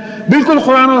اچھے ہیں، بالکل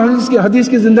قرآن اور حدیث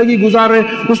کی زندگی گزار رہے ہیں،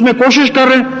 اس میں کوشش کر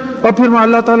رہے ہیں اور پھر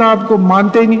اللہ تعالیٰ آپ کو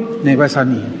مانتے ہی نہیں. ویسا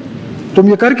نہیں ہے. تم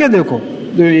یہ کر کے دیکھو،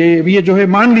 یہ جو ہے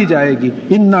مان لی جائے گی.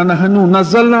 انا نحن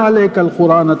نزلنا علیک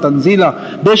القرآن تنزیلا،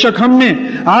 بے شک ہم نے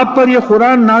آپ پر یہ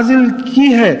قرآن نازل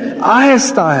کی ہے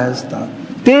آہستہ آہستہ،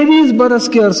 23 برس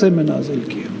کے عرصے میں نازل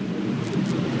کیا.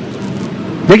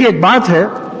 دیکھیے ایک بات ہے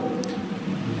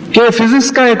کہ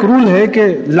فزکس کا ایک رول ہے کہ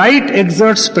لائٹ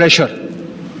ایگزرٹس پریشر،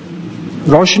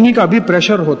 روشنی کا بھی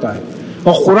پریشر ہوتا ہے،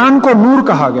 اور قرآن کو نور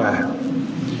کہا گیا ہے،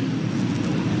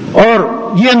 اور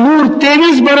یہ نور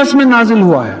 23 برس میں نازل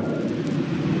ہوا ہے.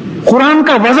 قرآن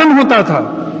کا وزن ہوتا تھا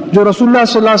جو رسول اللہ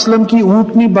صلی اللہ علیہ وسلم کی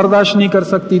اونٹنی برداشت نہیں کر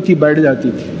سکتی تھی، بیٹھ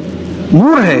جاتی تھی.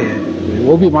 نور ہے یہ،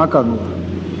 وہ بھی ماں کا نور.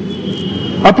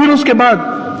 اور پھر اس کے بعد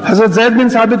حضرت زید بن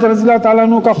ثابت رضی اللہ تعالیٰ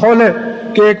عنہ کا قول ہے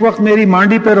کہ ایک وقت میری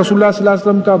مانڈی پہ رسول اللہ صلی اللہ علیہ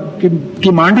وسلم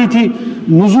کی مانڈی تھی،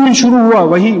 نزول شروع ہوا،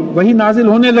 وہی نازل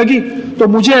ہونے لگی، تو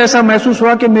مجھے ایسا محسوس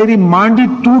ہوا کہ میری مانڈی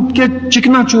ٹوٹ کے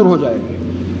چکنا چور ہو جائے گی.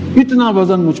 اتنا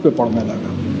وزن مجھ پہ پڑنے لگا.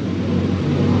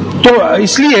 تو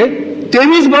اس لیے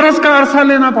 23 برس کا عرصہ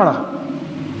لینا پڑا.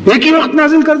 ایک ہی وقت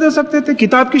نازل کر دے سکتے تھے,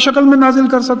 کتاب کی شکل میں نازل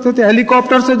کر سکتے تھے, ہیلی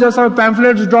کاپٹر سے جیسا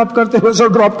پیمفلیٹس ڈراپ کرتے ویسا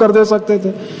ڈراپ کر دے سکتے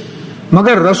تھے,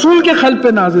 مگر رسول کے قلب پہ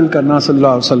نازل کرنا صلی اللہ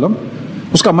علیہ وسلم,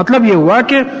 اس کا مطلب یہ ہوا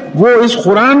کہ وہ اس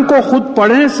قرآن کو خود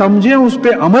پڑھیں, سمجھیں, اس پہ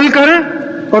عمل کریں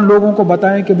اور لوگوں کو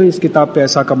بتائیں کہ بھئی اس کتاب پہ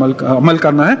ایسا عمل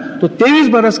کرنا ہے. تو 23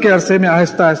 برس کے عرصے میں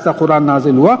آہستہ آہستہ قرآن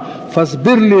نازل ہوا.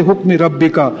 فَاصْبِرْ لِحُکْمِ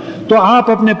رَبِّكَ, تو آپ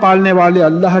اپنے پالنے والے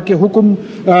اللہ کے حکم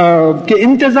کے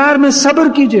انتظار میں صبر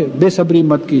کیجئے, بے صبری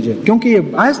مت کیجئے, کیونکہ یہ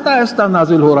آہستہ آہستہ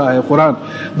نازل ہو رہا ہے قرآن.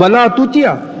 وَلَا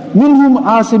تُطِعْ مِنْهُمْ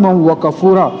عَاصِمًا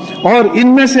وَكَفُورًا, اور ان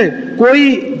میں سے کوئی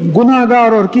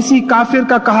گناہگار اور کسی کافر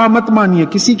کا کہا مت مانیے,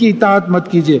 کسی کی اطاعت مت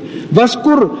کیجیے.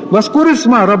 وَاذْكُرْ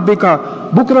اسْمَ رَبِّكَ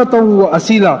بُكْرَةً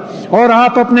وَأَصِيلًا, اور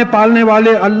آپ اپنے پالنے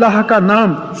والے اللہ کا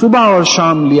نام صبح اور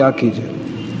شام لیا کیجیے.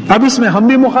 اب اس میں ہم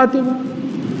بھی مخاطب ہیں.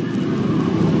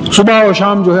 صبح اور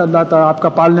شام جو ہے اللہ تعالیٰ آپ کا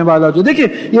پالنے والا, جو دیکھیے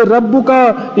یہ رب کا,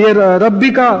 یہ ربی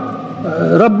کا,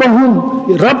 ربہم,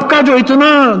 رب کا جو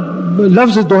اتنا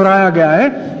لفظ دہرایا گیا ہے,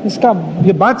 اس کا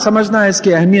یہ بات سمجھنا ہے اس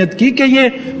کی اہمیت کی, کہ یہ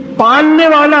پالنے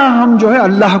والا ہم جو ہے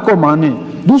اللہ کو مانیں,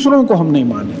 دوسروں کو ہم نہیں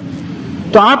مانیں.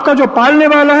 تو آپ کا جو پالنے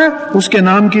والا ہے اس کے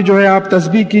نام کی جو ہے آپ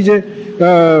تسبیح کیجئے,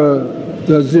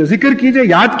 ذکر کیجئے,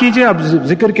 یاد کیجئے. اب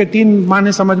ذکر کے 3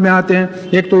 معنی سمجھ میں آتے ہیں.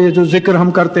 ایک تو یہ جو ذکر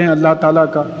ہم کرتے ہیں اللہ تعالیٰ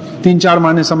کا, 3-4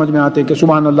 معنی سمجھ میں آتے ہیں کہ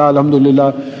سبحان اللہ, الحمدللہ,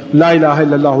 لا الہ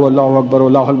الا اللہ, اللہ اکبر,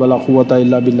 لا حول ولا قوت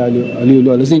الا باللہ العلی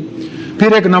العظیم.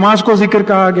 پھر ایک نماز کو ذکر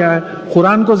کہا گیا ہے,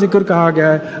 قرآن کو ذکر کہا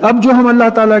گیا ہے. اب جو ہم اللہ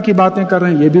تعالیٰ کی باتیں کر رہے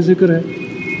ہیں یہ بھی ذکر ہے.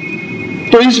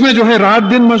 تو اس میں جو ہے رات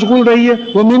دن مشغول رہیے.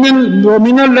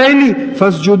 وَمِنَ اللَّيْلِ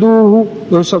فَاسْجُدْ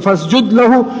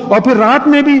لَهُ, اور پھر رات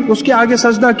میں بھی اس کے آگے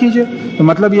سجدہ کیجئے. تو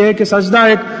مطلب یہ ہے کہ سجدہ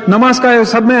ایک نماز کا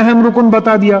سب میں اہم رکن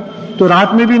بتا دیا, تو رات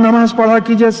میں بھی نماز پڑھا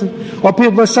کیجئے. اور پھر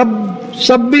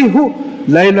وَسَبِّحْهُ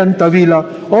لَيْلًا طَوِيلًا,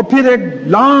 اور پھر ایک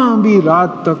لمبی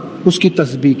رات تک اس کی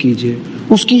تسبیح کیجئے,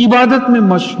 اس کی عبادت میں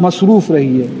مصروف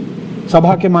رہیے.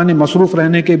 سبھا کے معنی مصروف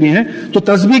رہنے کے بھی ہیں, تو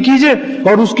تسبیح کیجئے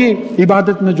اور اس کی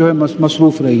عبادت میں جو ہے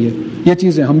مصروف رہیے. یہ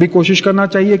چیزیں ہم بھی کوشش کرنا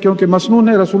چاہیے, کیونکہ مسنون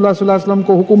ہے. رسول اللہ صلی اللہ علیہ وسلم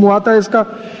کو حکم ہوا تھا اس کا,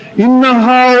 ان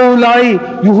ہؤلاء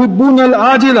یحبون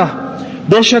العاجلہ,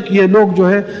 بے شک یہ لوگ جو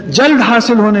ہے جلد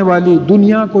حاصل ہونے والی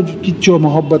دنیا کو جو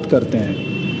محبت کرتے ہیں,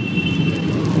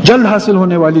 جلد حاصل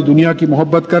ہونے والی دنیا کی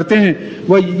محبت کرتے ہیں.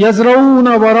 وَيَزْرَعُونَ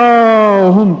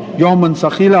وَرَاءَهُمْ يَوْمًا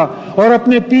ثَقِيلًا, اور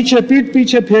اپنے پیچھے پیٹ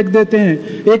پیچھے پھینک دیتے ہیں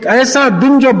ایک ایسا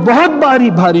دن جو بہت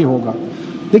بھاری ہوگا.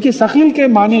 دیکھیے ثقیل کے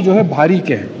معنی جو ہے بھاری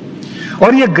کے ہیں,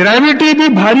 اور یہ گریویٹی بھی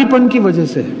بھاری پن کی وجہ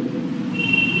سے ہے.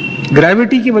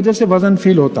 گریویٹی کی وجہ سے وزن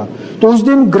فیل ہوتا, تو اس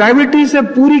دن گریویٹی سے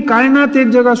پوری کائنات ایک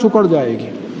جگہ سکڑ جائے گی.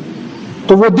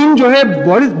 تو وہ دن جو ہے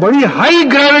بڑی ہائی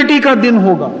گریویٹی کا دن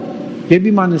ہوگا. یہ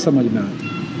بھی معنی سمجھ میں آتے.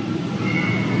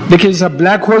 دیکھیے جیسا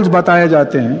بلیک ہولز بتائے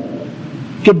جاتے ہیں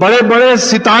کہ بڑے بڑے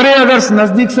ستارے اگر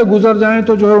نزدیک سے گزر جائیں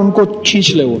تو جو ہے ان کو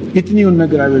کھینچ لے, وہ اتنی ان میں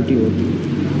گریویٹی ہوتی ہے.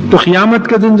 تو قیامت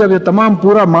کے دن جب یہ تمام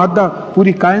پورا مادہ,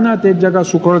 پوری کائنات ایک جگہ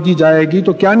سکڑ دی جائے گی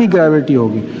تو کیا نہیں گریویٹی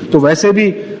ہوگی. تو ویسے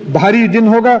بھی بھاری دن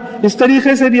ہوگا. اس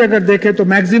طریقے سے بھی اگر دیکھیں تو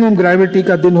میکسیمم گریویٹی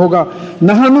کا دن ہوگا.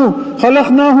 نحنو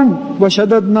خلقناہم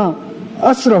وشددنا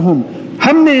اسرہم,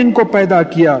 ہم نے ان کو پیدا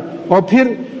کیا اور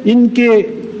پھر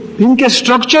ان کے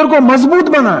سٹرکچر کو مضبوط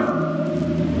بنایا.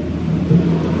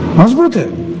 مضبوط ہے,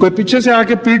 کوئی پیچھے سے آ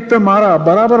کے پیٹ پہ مارا,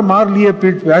 برابر مار لیے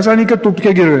پیٹ پہ, ایسا نہیں کہ ٹوٹ کے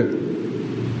گرے.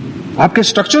 آپ کے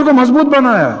سٹرکچر کو مضبوط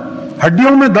بنایا,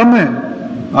 ہڈیوں میں دم ہے.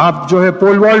 آپ جو ہے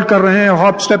پول والٹ کر رہے ہیں,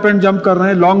 ہاپ سٹیپ اینڈ جمپ کر رہے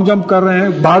ہیں, لانگ جمپ کر رہے ہیں,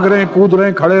 بھاگ رہے ہیں, کود رہے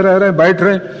ہیں, کھڑے رہ رہے ہیں, بیٹھ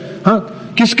رہے ہیں. ہاں,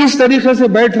 کس طریقے سے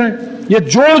بیٹھ رہے ہیں. یہ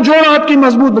جوڑ آپ کی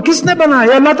مضبوط کس نے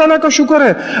بنایا؟ اللہ تعالیٰ کا شکر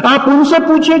ہے. آپ ان سے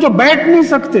پوچھئے جو بیٹھ نہیں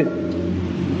سکتے,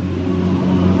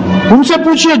 ان سے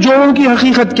پوچھئے جوڑوں کی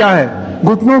حقیقت کیا ہے,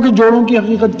 گھٹنوں کے جوڑوں کی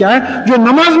حقیقت کیا ہے, جو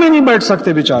نماز میں نہیں بیٹھ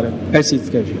سکتے بیچارے. ایسی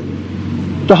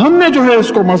کیفیت. تو ہم نے جو ہے اس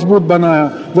کو مضبوط بنایا.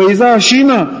 وَإِذَا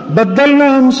شِئْنَا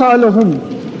بَدَّلْنَا أَمْثَالَهُمْ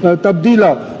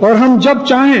تَبْدِيلًا, اور ہم جب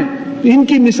چاہیں ان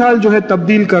کی مثال جو ہے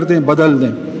تبدیل کر دیں, بدل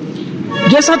دیں,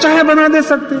 جیسا چاہے بنا دے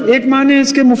سکتے. ایک معنی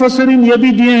اس کے مفسرین یہ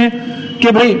بھی دیے ہیں کہ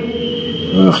بھئی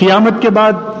قیامت کے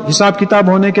بعد, حساب کتاب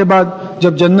ہونے کے بعد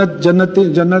جب جنتی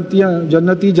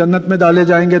جنت میں ڈالے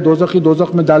جائیں گے, دوزخی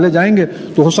دوزخ میں ڈالے جائیں گے,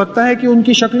 تو ہو سکتا ہے کہ ان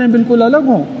کی شکلیں بالکل الگ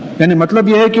ہوں. یعنی مطلب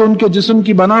یہ ہے کہ ان کے جسم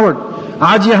کی بناوٹ,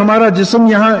 آج یہ ہمارا جسم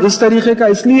یہاں اس طریقے کا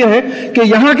اس لیے ہے کہ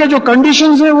یہاں کے جو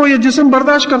کنڈیشنز ہیں وہ یہ جسم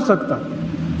برداشت کر سکتا.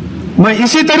 میں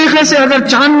اسی طریقے سے اگر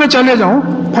چاند میں چلے جاؤں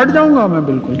پھٹ جاؤں گا میں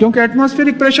بالکل, کیونکہ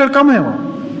ایٹماسفیئرک پریشر کم ہے وہاں.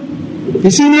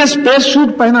 اسی لیے اسپیس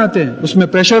سوٹ پہناتے ہیں, اس میں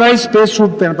پریشرائز اسپیس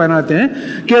سوٹ پہناتے ہیں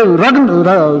کہ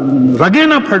رگیں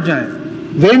نہ پھٹ جائیں,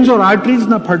 وینز اور آرٹریز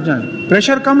نہ پھٹ جائیں,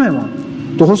 پریشر کم ہے وہاں.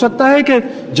 تو ہو سکتا ہے کہ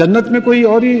جنت میں کوئی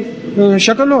اور ہی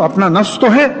شکل ہو، اپنا نفس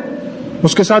تو ہے،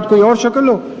 اس کے ساتھ کوئی اور شکل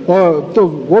ہو، اور تو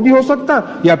وہ بھی ہو سکتا،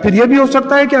 یا پھر یہ بھی ہو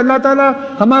سکتا ہے کہ اللہ تعالیٰ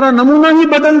ہمارا نمونہ ہی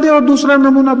بدل دے اور دوسرا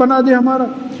نمونہ بنا دے ہمارا۔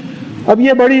 اب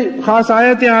یہ بڑی خاص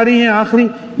آیتیں آ رہی ہیں آخری،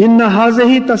 ان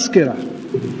ھذہ تذکرہ،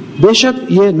 بے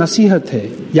شک یہ نصیحت ہے،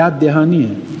 یاد دہانی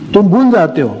ہے۔ تم بھول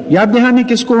جاتے ہو، یاد دہانی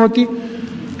کس کو ہوتی؟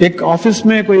 ایک آفس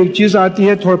میں کوئی ایک چیز آتی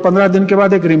ہے، 15 دن کے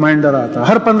بعد ایک ریمائنڈر آتا ہے،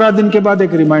 ہر 15 دن کے بعد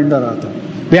ایک ریمائنڈر آتا ہے،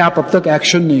 بھئی آپ اب تک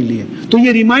ایکشن نہیں لیے، تو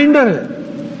یہ ریمائنڈر ہے۔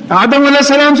 آدم علیہ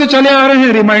السلام سے چلے آ رہے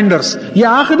ہیں ریمائنڈرز، یہ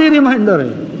آخری ریمائنڈر ہے۔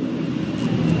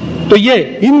 تو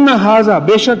یہ ان ھذا،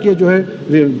 بے شک یہ جو ہے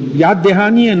یاد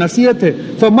دہانی ہے، نصیحت ہے۔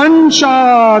 فمن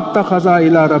شاء اتخذ الی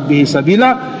ربہ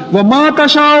سبیلا وما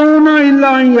تشاءون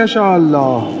الا ان یشاء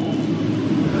اللہ،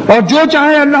 اور جو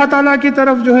چاہے اللہ تعالیٰ کی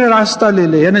طرف جو ہے راستہ لے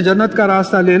لے، یعنی جنت کا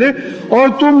راستہ لے لے، اور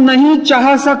تم نہیں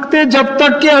چاہ سکتے جب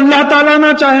تک کہ اللہ تعالیٰ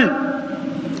نہ چاہیں۔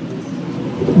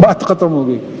 بات ختم ہو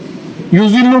گئی۔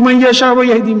 یضل من یشاء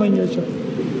ویہدی من یشاء،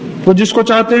 وہ جس کو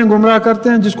چاہتے ہیں گمراہ کرتے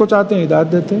ہیں، جس کو چاہتے ہیں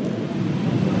ہدایت دیتے ہیں۔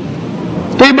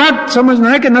 تو یہ بات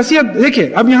سمجھنا ہے کہ نصیحت، دیکھیں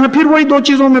اب یہاں پھر وہی دو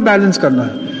چیزوں میں بیلنس کرنا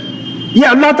ہے۔ یہ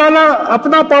اللہ تعالیٰ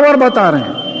اپنا پاور بتا رہے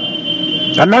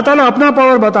ہیں، اللہ تعالیٰ اپنا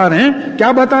پاور بتا رہے ہیں،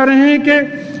 کیا بتا رہے ہیں کہ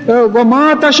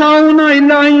وَمَا تَشَاءُونَ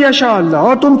إِلَّا أَن يَشَاءَ اللَّهُ،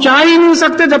 اور تم چاہ ہی نہیں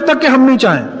سکتے جب تک کہ ہم نہیں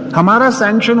چاہیں، ہمارا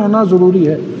سینکشن ہونا ضروری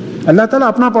ہے۔ اللہ تعالیٰ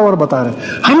اپنا پاور بتا رہے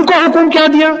ہیں۔ ہم کو حکم کیا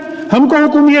دیا؟ ہم کو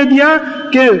حکم یہ دیا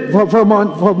کہ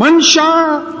مَن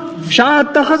شَاءَ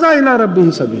اتَّخَذَ إِلَىٰ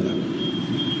رَبِّهِ سَبِيلًا۔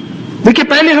 دیکھیے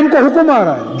پہلے ہم کو حکم آ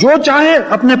رہا ہے، جو چاہے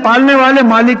اپنے پالنے والے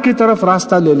مالک کی طرف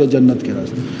راستہ لے لے، جنت کے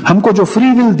راستے، ہم کو جو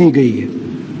فری ول دی گئی ہے۔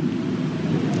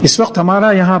 اس وقت ہمارا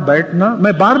یہاں بیٹھنا،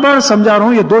 میں بار بار سمجھا رہا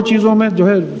ہوں، یہ دو چیزوں میں جو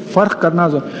ہے فرق کرنا،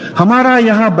 ہمارا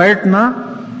یہاں بیٹھنا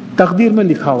تقدیر میں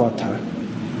لکھا ہوا تھا۔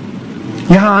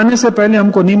 یہاں آنے سے پہلے ہم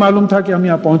کو نہیں معلوم تھا کہ ہم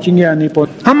یہاں پہنچیں گے یا نہیں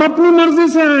پہنچیں، ہم اپنی مرضی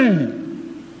سے آئے ہیں۔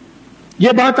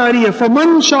 یہ بات آ رہی ہے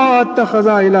فَمَن شَاءَ اتَّخَذَ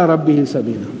إِلَىٰ رَبِّهِ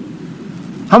سَبِيلًا،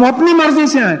 ہم اپنی مرضی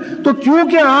سے آئے، تو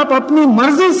کیونکہ آپ اپنی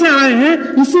مرضی سے آئے ہیں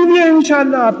اسی لیے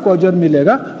انشاءاللہ آپ کو اجر ملے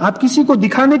گا۔ آپ کسی کو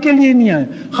دکھانے کے لیے نہیں آئے،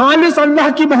 خالص اللہ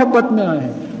کی محبت میں آئے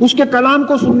ہیں، اس کے کلام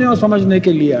کو سننے اور سمجھنے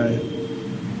کے لیے آئے ہیں۔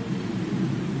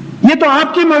 یہ تو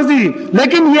آپ کی مرضی،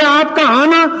 لیکن یہ آپ کا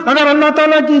آنا اگر اللہ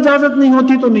تعالیٰ کی اجازت نہیں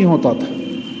ہوتی تو نہیں ہوتا تھا۔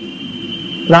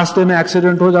 راستے میں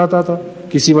ایکسیڈنٹ ہو جاتا تھا،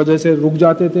 کسی وجہ سے رک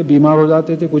جاتے تھے، بیمار ہو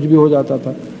جاتے تھے، کچھ بھی ہو جاتا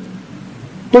تھا۔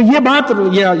 تو یہ بات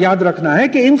یاد رکھنا ہے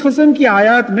کہ ان قسم کی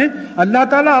آیات میں اللہ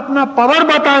تعالیٰ اپنا پاور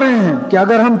بتا رہے ہیں کہ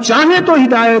اگر ہم چاہیں تو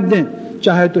ہدایت دیں،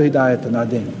 چاہے تو ہدایت نہ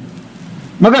دیں،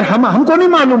 مگر ہم کو نہیں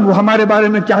معلوم وہ ہمارے بارے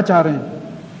میں کیا چاہ رہے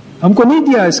ہیں، ہم کو نہیں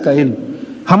دیا اس کا علم۔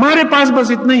 ہمارے پاس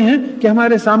بس اتنا ہی ہے کہ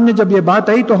ہمارے سامنے جب یہ بات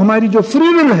آئی تو ہماری جو فری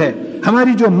ول ہے،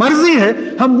 ہماری جو مرضی ہے،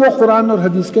 ہم وہ قرآن اور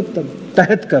حدیث کے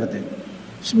تحت کر دیں،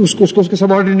 اس کے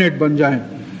سبارڈینیٹ بن جائیں۔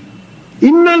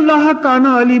 ان اللہ کان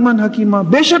علیما حکیما،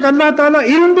 بے شک اللہ تعالیٰ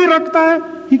علم بھی رکھتا ہے،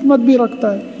 حکمت بھی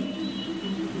رکھتا ہے،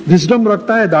 وزڈم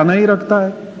رکھتا ہے، دانائی رکھتا ہے،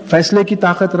 فیصلے کی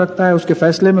طاقت رکھتا ہے، اس کے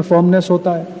فیصلے میں فرمنس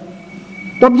ہوتا ہے۔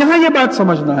 تو اب یہاں یہ بات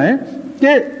سمجھنا ہے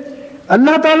کہ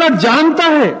اللہ تعالیٰ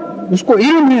جانتا ہے، اس کو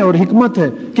علم ہے اور حکمت ہے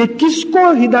کہ کس کو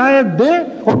ہدایت دے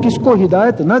اور کس کو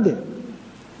ہدایت نہ دے۔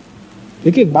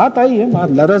 دیکھیے بات آئی ہے،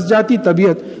 لرز جاتی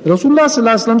طبیعت، رسول اللہ صلی اللہ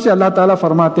علیہ وسلم سے اللہ تعالیٰ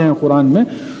فرماتے ہیں قرآن میں،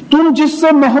 تم جس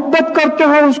سے محبت کرتے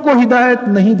ہو اس کو ہدایت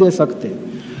نہیں دے سکتے،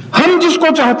 ہم جس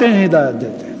کو چاہتے ہیں ہدایت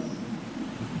دیتے ہیں۔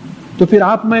 تو پھر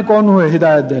آپ میں کون ہوئے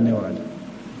ہدایت دینے والے؟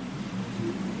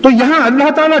 تو یہاں اللہ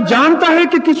تعالیٰ جانتا ہے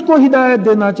کہ کس کو ہدایت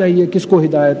دینا چاہیے، کس کو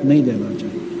ہدایت نہیں دینا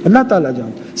چاہیے، اللہ تعالیٰ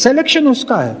جانتا ہے، سلیکشن اس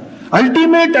کا ہے،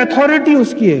 الٹیمیٹ اتھارٹی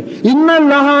اس کی ہے۔ ان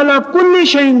اللہ علی کل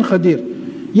شیء قدیر،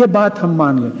 یہ بات ہم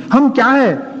مان لیں۔ ہم کیا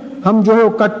ہے؟ ہم جو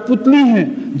کٹ پتلی ہیں،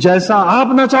 جیسا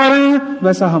آپ نچا رہے ہیں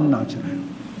ویسا ہم ناچ رہے ہیں۔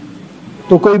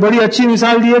 تو کوئی بڑی اچھی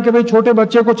مثال دی ہے کہ بھئی چھوٹے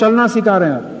بچے کو چلنا سکھا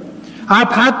رہے ہیں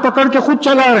آپ ہاتھ پکڑ کے خود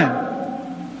چلا رہے ہیں،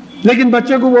 لیکن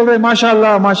بچے کو بول رہے ہیں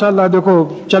ماشاءاللہ ماشاءاللہ دیکھو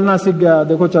چلنا سیکھ گیا،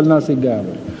 دیکھو چلنا سیکھ گیا۔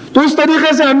 تو اس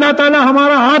طریقے سے اللہ تعالیٰ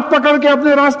ہمارا ہاتھ پکڑ کے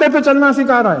اپنے راستے پہ چلنا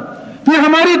سکھا رہا ہے، پھر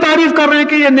ہماری تعریف کر رہے ہیں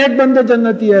کہ یہ نیک بندے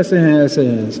جنتی ایسے ہیں ایسے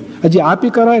ہیں ایسے۔ اجی آپ ہی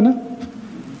کرائے نا،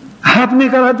 آپ نہیں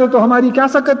کراتے تو ہماری کیا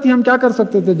سکت تھی، ہم کیا کر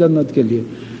سکتے تھے جنت کے لیے۔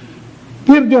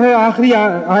 پھر جو ہے آخری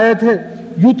آیت ہے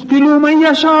یدخل من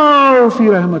یشاء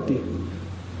فی رحمتہ،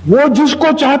 وہ جس کو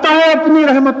چاہتا ہے اپنی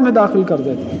رحمت میں داخل کر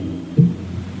دیتا ہے،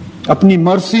 اپنی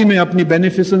مرسی میں، اپنی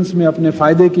بینیفیسنس میں، اپنے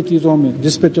فائدے کی چیزوں میں،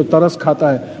 جس پہ جو ترس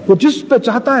کھاتا ہے وہ جس پہ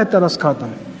چاہتا ہے ترس کھاتا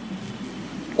ہے،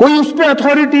 کوئی اس پہ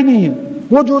اتھارٹی نہیں ہے،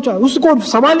 وہ جو چاہے اس کو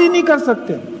سوال ہی نہیں کر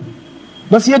سکتے،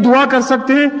 بس یہ دعا کر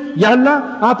سکتے ہیں یا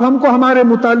اللہ آپ ہم کو ہمارے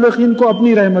متعلقین کو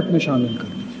اپنی رحمت میں شامل کر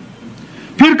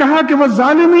دیجیے۔ پھر کہا کہ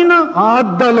وَالظَّالِمِينَ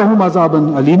أَعَدَّ لَهُمْ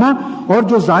عَذَابًا أَلِيمًا، اور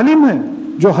جو ظالم ہیں،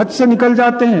 جو حد سے نکل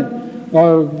جاتے ہیں،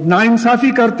 اور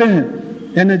ناانصافی کرتے ہیں،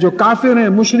 یعنی جو کافر ہیں،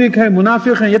 مشرک ہیں،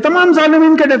 منافق ہیں، یہ تمام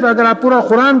ظالمین کے ڈیفے. اگر آپ پورا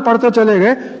قرآن پڑھتے چلے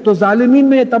گئے تو ظالمین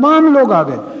میں یہ تمام لوگ آ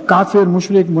گئے، کافر،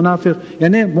 مشرک، منافق.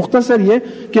 یعنی مختصر یہ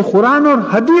کہ قرآن اور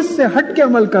حدیث سے ہٹ کے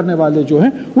عمل کرنے والے جو ہیں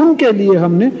ان کے لیے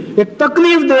ہم نے ایک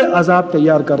تکلیف دہ عذاب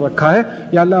تیار کر رکھا ہے.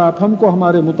 یا اللہ آپ ہم کو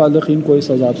ہمارے متعلقین کو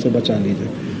اس عذاب سے بچا لیجیے.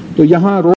 تو یہاں